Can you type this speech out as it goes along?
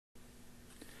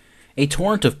A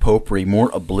torrent of popery more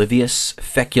oblivious,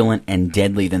 feculent, and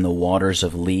deadly than the waters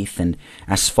of Leith and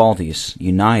Asphaltis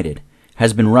united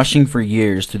has been rushing for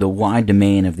years through the wide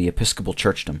domain of the Episcopal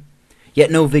churchdom, yet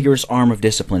no vigorous arm of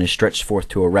discipline is stretched forth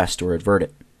to arrest or avert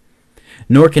it.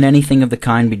 Nor can anything of the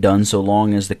kind be done so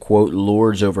long as the, quote,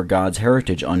 lords over God's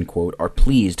heritage, unquote, are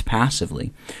pleased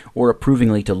passively or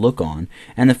approvingly to look on,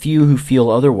 and the few who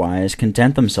feel otherwise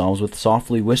content themselves with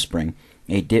softly whispering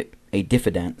a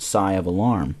diffident sigh of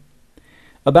alarm.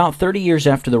 About 30 years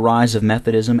after the rise of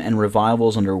Methodism and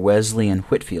revivals under Wesley and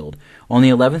Whitefield, on the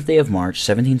 11th day of March,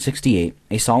 1768,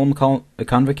 a solemn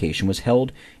convocation was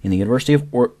held in the University of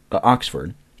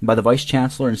Oxford by the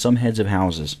Vice-Chancellor and some heads of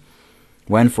houses,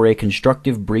 when for a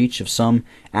constructive breach of some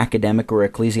academic or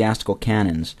ecclesiastical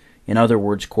canons, in other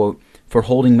words, quote, for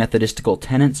holding Methodistical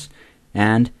tenets,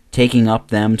 and taking up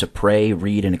them to pray,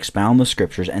 read, and expound the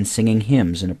Scriptures, and singing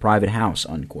hymns in a private house,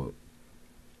 unquote.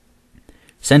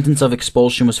 Sentence of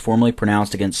expulsion was formally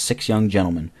pronounced against 6 young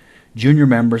gentlemen, junior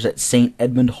members at St.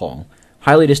 Edmund Hall,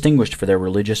 highly distinguished for their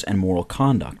religious and moral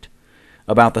conduct.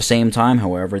 About the same time,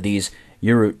 however, these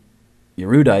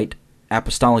erudite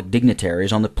apostolic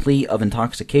dignitaries, on the plea of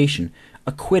intoxication,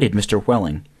 acquitted Mr.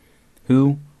 Welling,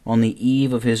 who, on the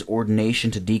eve of his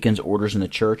ordination to deacon's orders in the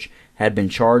church, had been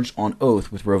charged on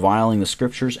oath with reviling the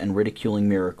Scriptures and ridiculing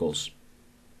miracles.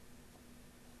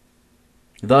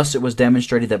 Thus it was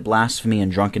demonstrated that blasphemy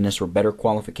and drunkenness were better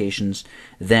qualifications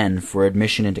then for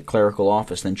admission into clerical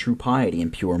office than true piety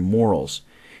and pure morals,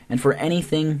 and for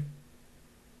anything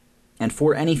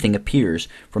appears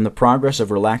from the progress of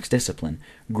relaxed discipline,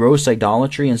 gross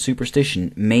idolatry and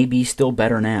superstition may be still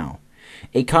better now.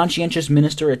 A conscientious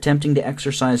minister attempting to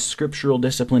exercise scriptural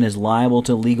discipline is liable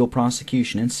to legal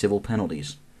prosecution and civil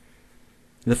penalties.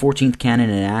 The 14th canon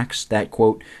enacts that,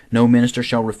 quote, no minister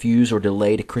shall refuse or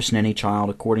delay to christen any child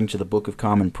according to the Book of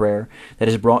Common Prayer that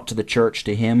is brought to the church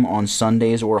to him on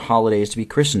Sundays or holidays to be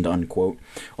christened, unquote,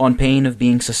 on pain of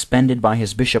being suspended by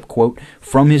his bishop, quote,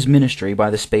 from his ministry by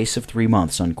the space of 3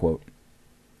 months, unquote.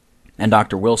 And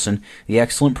Dr. Wilson, the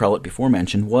excellent prelate before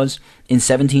mentioned, was in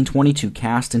 1722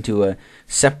 cast into a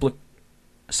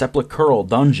sepulchral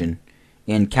dungeon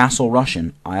in Castle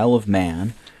Rushen, Isle of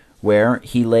Man, where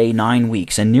he lay 9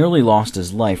 weeks and nearly lost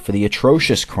his life for the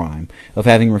atrocious crime of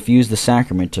having refused the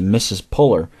sacrament to Mrs.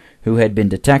 Puller, who had been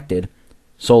detected,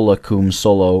 sola cum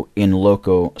solo in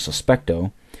loco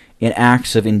suspecto, in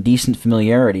acts of indecent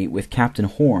familiarity with Captain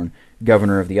Horn,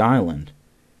 governor of the island.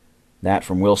 That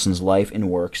from Wilson's Life and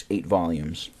Works, 8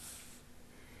 volumes.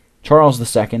 Charles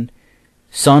II,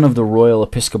 son of the royal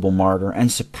episcopal martyr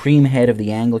and supreme head of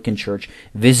the Anglican Church,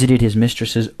 visited his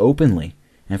mistresses openly,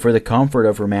 and for the comfort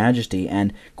of Her Majesty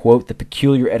and, quote, the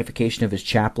peculiar edification of his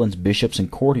chaplains, bishops,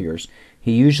 and courtiers,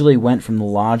 he usually went from the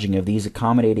lodging of these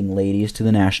accommodating ladies to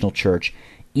the national church,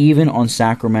 even on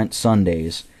sacrament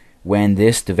Sundays, when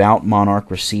this devout monarch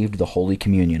received the Holy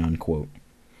Communion, unquote.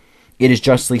 It is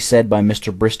justly said by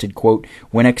Mr. Bristed, quote,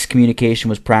 when excommunication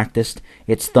was practiced,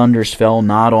 its thunders fell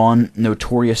not on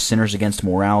notorious sinners against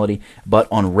morality, but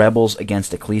on rebels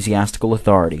against ecclesiastical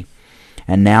authority.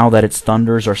 And now that its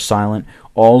thunders are silent,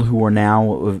 all who are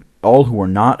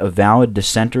not avowed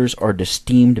dissenters are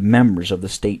esteemed members of the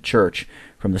state church,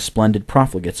 from the splendid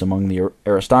profligates among the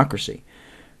aristocracy,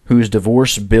 whose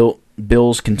divorce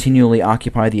bills continually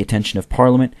occupy the attention of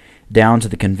Parliament, down to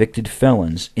the convicted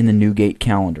felons in the Newgate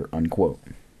calendar, unquote.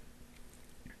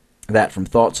 That from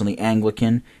Thoughts on the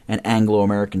Anglican and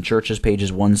Anglo-American Churches,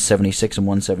 pages 176 and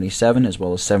 177, as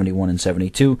well as 71 and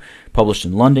 72, published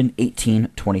in London,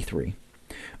 1823.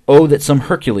 Oh, that some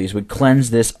Hercules would cleanse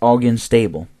this Augean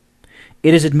stable.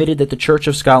 It is admitted that the Church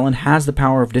of Scotland has the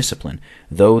power of discipline,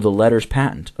 though the letters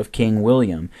patent of King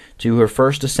William to her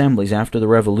first assemblies after the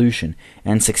Revolution,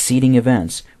 and succeeding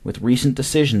events, with recent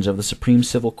decisions of the Supreme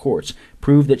Civil Courts,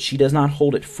 prove that she does not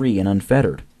hold it free and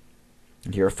unfettered.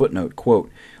 And here a footnote, quote,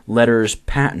 letters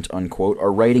patent, unquote,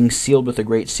 are writings sealed with the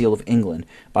Great Seal of England,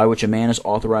 by which a man is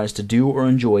authorized to do or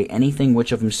enjoy anything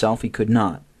which of himself he could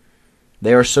not.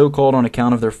 They are so called on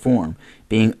account of their form,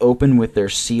 being open with their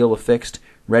seal affixed,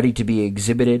 ready to be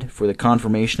exhibited for the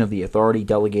confirmation of the authority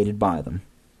delegated by them.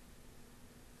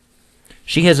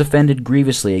 She has offended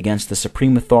grievously against the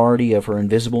supreme authority of her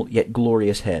invisible yet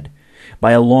glorious head,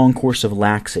 by a long course of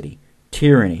laxity,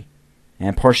 tyranny,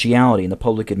 and partiality in the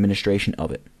public administration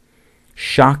of it.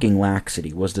 Shocking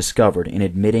laxity was discovered in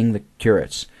admitting the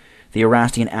curates. The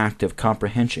Erastian Act of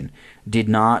Comprehension did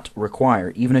not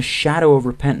require even a shadow of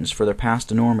repentance for their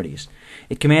past enormities.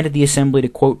 It commanded the assembly to,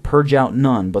 quote, purge out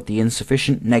none but the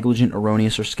insufficient, negligent,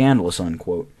 erroneous, or scandalous,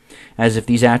 unquote, as if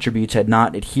these attributes had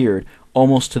not adhered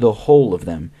almost to the whole of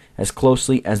them, as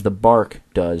closely as the bark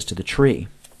does to the tree.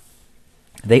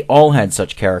 They all had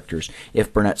such characters,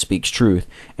 if Burnet speaks truth,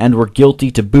 and were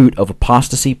guilty to boot of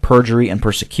apostasy, perjury, and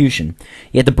persecution.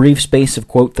 Yet the brief space of,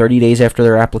 quote, 30 days after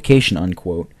their application,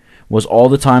 unquote, was all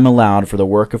the time allowed for the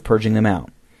work of purging them out.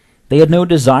 They had no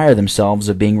desire themselves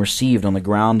of being received on the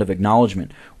ground of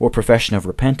acknowledgment or profession of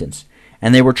repentance,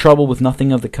 and they were troubled with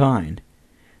nothing of the kind.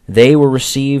 They were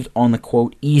received on the,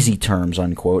 quote, easy terms,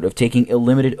 unquote, of taking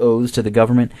illimited oaths to the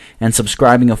government and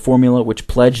subscribing a formula which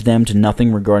pledged them to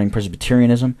nothing regarding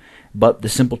Presbyterianism, but the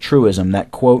simple truism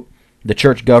that, quote, the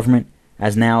church government,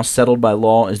 as now settled by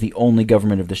law, is the only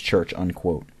government of this church,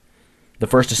 unquote. The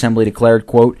First Assembly declared,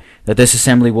 quote, that this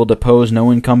assembly will depose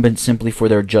no incumbent simply for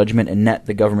their judgment and net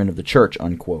the government of the church,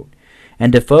 unquote.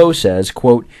 And Thos says,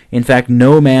 quote, in fact,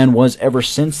 no man was ever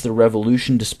since the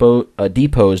Revolution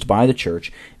deposed by the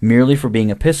church merely for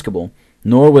being Episcopal,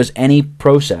 nor was any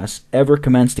process ever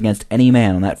commenced against any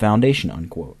man on that foundation,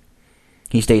 unquote.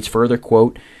 He states further,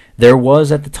 quote, there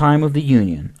was at the time of the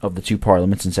union of the two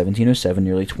parliaments in 1707,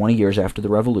 nearly 20 years after the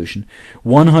Revolution,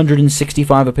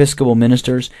 165 Episcopal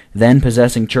ministers, then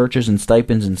possessing churches and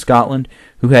stipends in Scotland,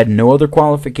 who had no other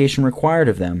qualification required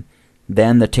of them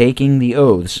than the taking the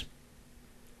oaths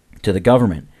to the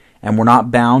government, and were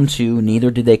not bound to, neither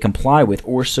did they comply with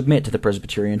or submit to the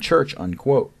Presbyterian Church,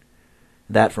 unquote.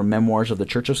 That from Memoirs of the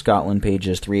Church of Scotland,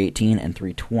 pages 318 and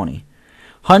 320.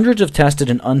 Hundreds of tested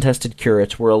and untested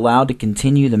curates were allowed to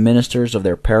continue the ministers of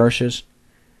their parishes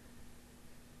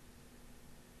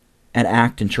and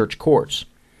act in church courts.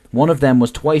 One of them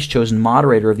was twice chosen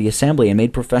moderator of the assembly and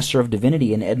made professor of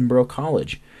divinity in Edinburgh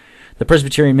College. The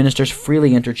Presbyterian ministers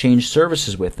freely interchanged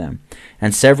services with them,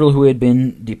 and several who had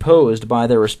been deposed by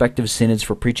their respective synods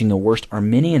for preaching the worst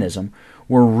Arminianism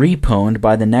were reponed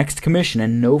by the next commission,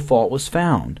 and no fault was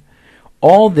found.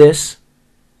 All this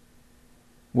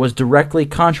was directly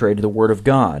contrary to the Word of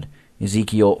God,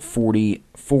 Ezekiel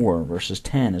 44, verses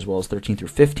 10, as well as 13 through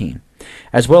 15,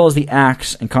 as well as the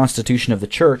acts and constitution of the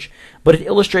church, but it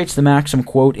illustrates the maxim,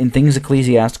 quote, in things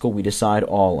ecclesiastical we decide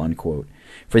all, unquote.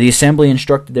 For the assembly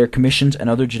instructed their commissions and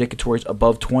other judicatories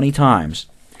above 20 times,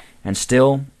 and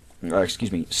still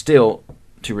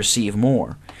to receive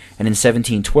more. And in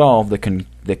 1712,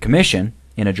 the commission,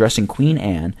 in addressing Queen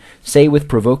Anne, say with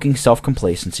provoking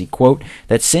self-complacency, quote,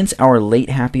 that since our late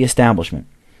happy establishment,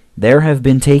 there have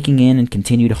been taking in and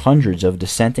continued hundreds of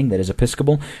dissenting, that is,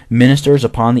 Episcopal, ministers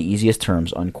upon the easiest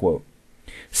terms, unquote.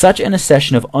 Such an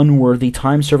accession of unworthy,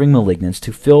 time-serving malignants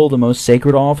to fill the most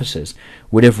sacred offices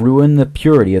would have ruined the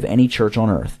purity of any church on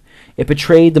earth. It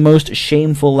betrayed the most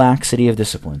shameful laxity of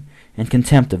discipline and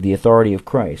contempt of the authority of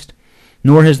Christ.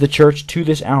 Nor has the church to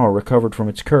this hour recovered from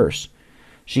its curse.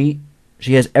 She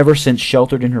has ever since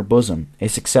sheltered in her bosom a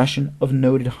succession of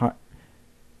noted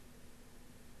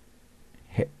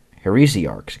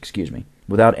heresiarchs,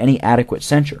 without any adequate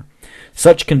censure.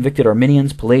 Such convicted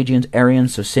Arminians, Pelagians,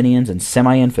 Arians, Socinians, and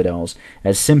semi-infidels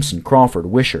as Simpson, Crawford,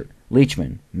 Wishart,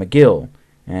 Leachman, McGill,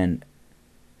 and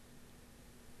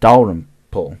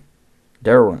Dalrymple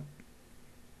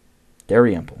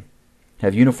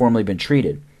have uniformly been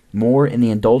treated, more in the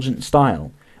indulgent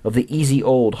style of the easy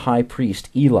old high priest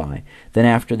Eli than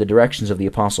after the directions of the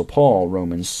Apostle Paul,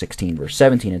 Romans 16, verse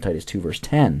 17, and Titus 2, verse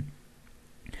 10.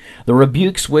 The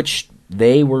rebukes which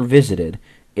they were visited,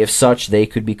 if such they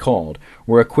could be called,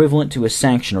 were equivalent to a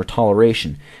sanction or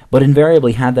toleration, but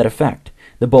invariably had that effect.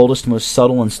 The boldest, most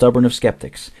subtle, and stubborn of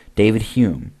skeptics, David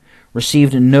Hume,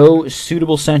 received no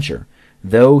suitable censure,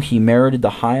 though he merited the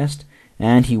highest,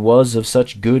 and he was of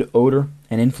such good odor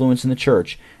and influence in the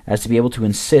church as to be able to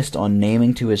insist on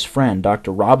naming to his friend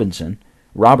Dr. Robertson,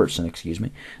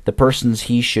 the persons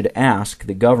he should ask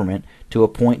the government to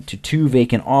appoint to 2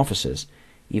 vacant offices.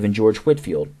 Even George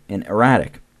Whitfield, an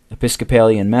erratic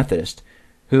Episcopalian Methodist,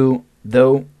 who,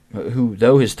 though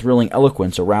his thrilling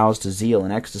eloquence aroused to zeal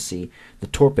and ecstasy the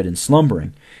torpid and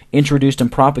slumbering, introduced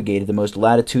and propagated the most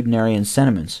latitudinarian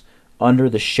sentiments under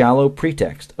the shallow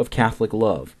pretext of Catholic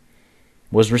love,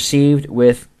 was received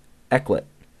with eclat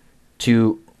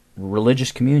to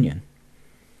religious communion.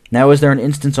 Now is there an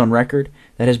instance on record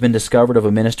that has been discovered of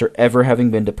a minister ever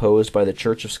having been deposed by the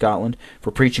Church of Scotland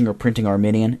for preaching or printing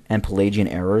Arminian and Pelagian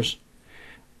errors?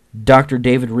 Dr.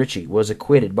 David Ritchie was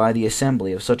acquitted by the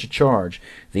Assembly of such a charge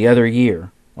the other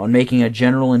year, on making a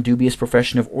general and dubious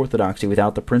profession of orthodoxy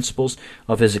without the principles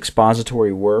of his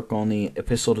expository work on the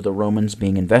Epistle to the Romans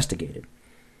being investigated.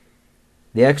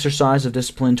 The exercise of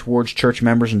discipline towards church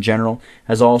members in general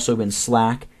has also been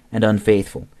slack and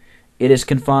unfaithful. It is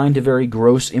confined to very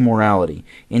gross immorality,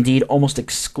 indeed almost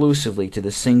exclusively to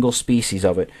the single species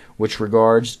of it which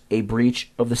regards a breach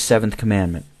of the 7th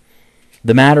commandment.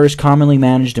 The matter is commonly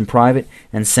managed in private,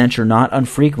 and censure not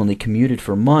unfrequently commuted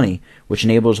for money, which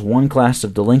enables one class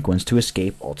of delinquents to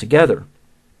escape altogether.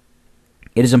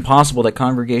 It is impossible that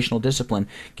congregational discipline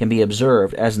can be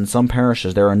observed, as in some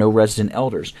parishes there are no resident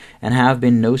elders, and have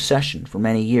been no session for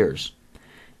many years.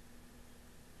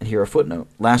 And here a footnote.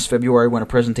 Last February, when a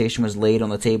presentation was laid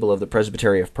on the table of the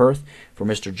Presbytery of Perth for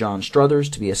Mr. John Struthers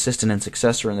to be assistant and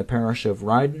successor in the parish of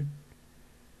Rind,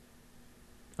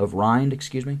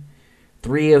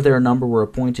 3 of their number were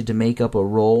appointed to make up a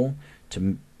roll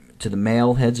to the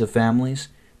male heads of families,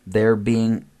 there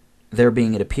being,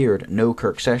 it appeared, no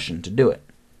kirk session to do it.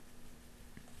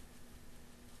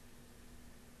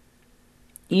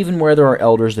 Even where there are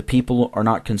elders, the people are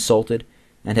not consulted,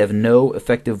 and have no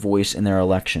effective voice in their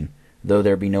election, though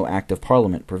there be no act of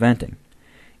Parliament preventing.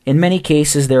 In many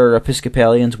cases there are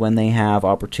Episcopalians when they have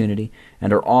opportunity,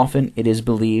 and are often, it is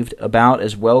believed, about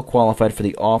as well qualified for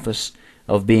the office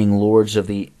of being Lords of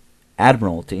the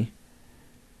Admiralty.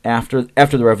 After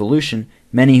the Revolution,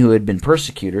 many who had been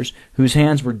persecutors, whose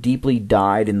hands were deeply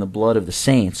dyed in the blood of the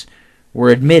saints, were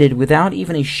admitted without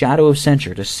even a shadow of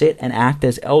censure to sit and act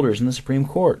as elders in the Supreme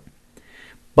Court.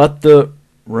 But the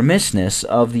remissness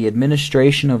of the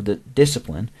administration of the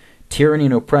discipline, tyranny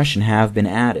and oppression have been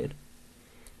added.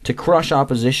 To crush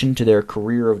opposition to their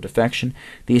career of defection,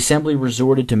 the Assembly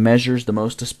resorted to measures the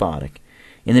most despotic.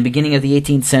 In the beginning of the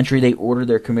 18th century, they ordered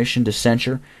their commission to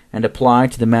censure and apply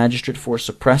to the magistrate for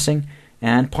suppressing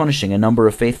and punishing a number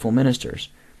of faithful ministers.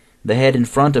 The head and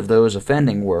front of those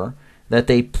offending were that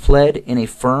they pled in a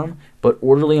firm but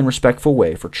orderly and respectful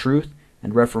way for truth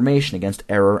and reformation against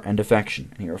error and defection.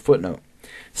 And here a footnote.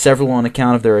 Several, on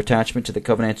account of their attachment to the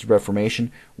Covenanted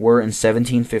Reformation, were in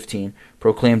 1715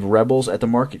 proclaimed rebels at the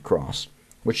Market Cross,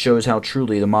 which shows how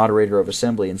truly the moderator of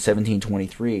assembly in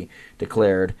 1723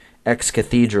 declared ex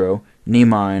cathedro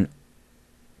nihil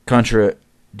contra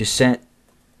dissente,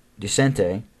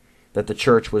 that the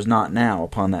church was not now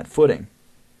upon that footing,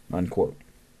 unquote.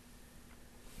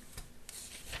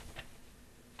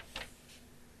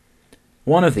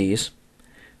 One of these,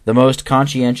 the most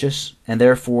conscientious, and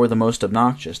therefore the most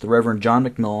obnoxious, the Reverend John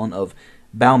Macmillan of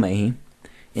Balmahy,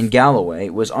 in Galloway,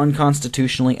 was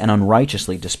unconstitutionally and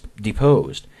unrighteously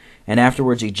deposed, and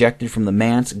afterwards ejected from the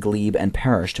manse, glebe, and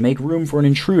parish to make room for an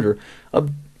intruder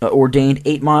ordained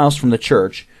 8 miles from the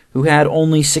church, who had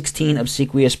only 16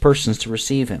 obsequious persons to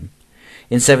receive him.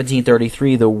 In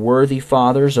 1733, the worthy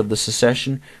fathers of the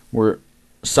secession were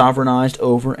sovereignized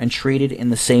over and treated in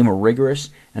the same rigorous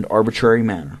and arbitrary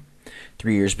manner.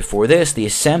 3 years before this, the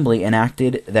Assembly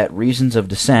enacted that reasons of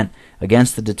dissent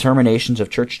against the determinations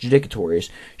of church judicatories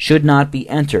should not be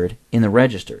entered in the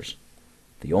registers.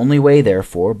 The only way,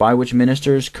 therefore, by which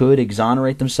ministers could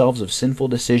exonerate themselves of sinful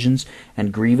decisions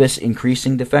and grievous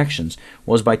increasing defections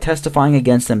was by testifying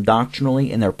against them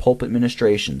doctrinally in their pulpit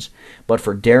ministrations. But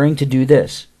for daring to do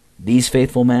this, these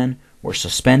faithful men were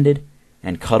suspended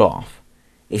and cut off.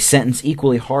 A sentence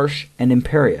equally harsh and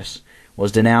imperious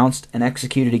was denounced and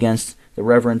executed against the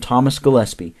Reverend Thomas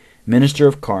Gillespie, minister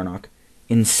of Carnock,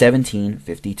 in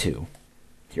 1752.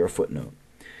 Here a footnote.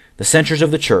 The censures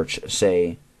of the church,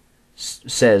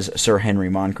 says Sir Henry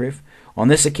Moncrieff, on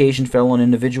this occasion fell on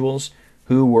individuals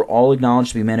who were all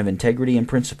acknowledged to be men of integrity and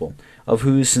principle, of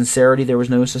whose sincerity there was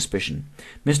no suspicion.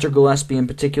 Mr. Gillespie, in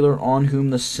particular, on whom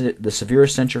the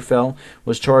severest censure fell,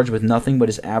 was charged with nothing but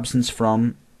his absence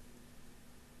from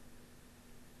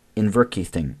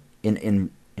Inverkeithing,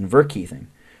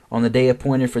 on the day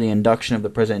appointed for the induction of the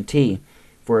presentee.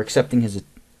 For accepting his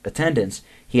attendance,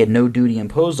 he had no duty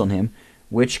imposed on him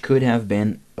which could have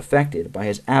been affected by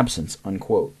his absence,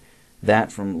 unquote.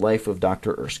 That from Life of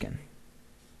Dr. Erskine.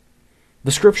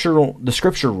 The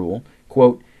scripture rule,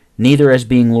 quote, neither as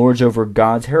being lords over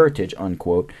God's heritage,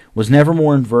 unquote, was never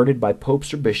more inverted by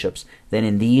popes or bishops than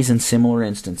in these and similar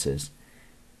instances.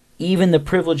 Even the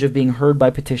privilege of being heard by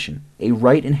petition, a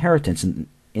right inheritance in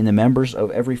the members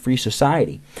of every free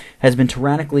society, has been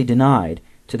tyrannically denied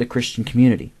to the Christian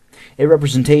community. A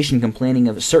representation complaining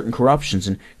of certain corruptions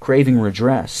and craving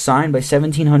redress, signed by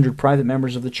 1,700 private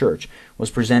members of the church, was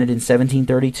presented in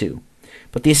 1732,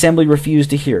 but the Assembly refused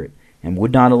to hear it, and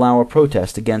would not allow a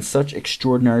protest against such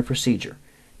extraordinary procedure,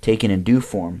 taken in due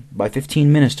form by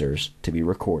 15 ministers, to be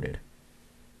recorded.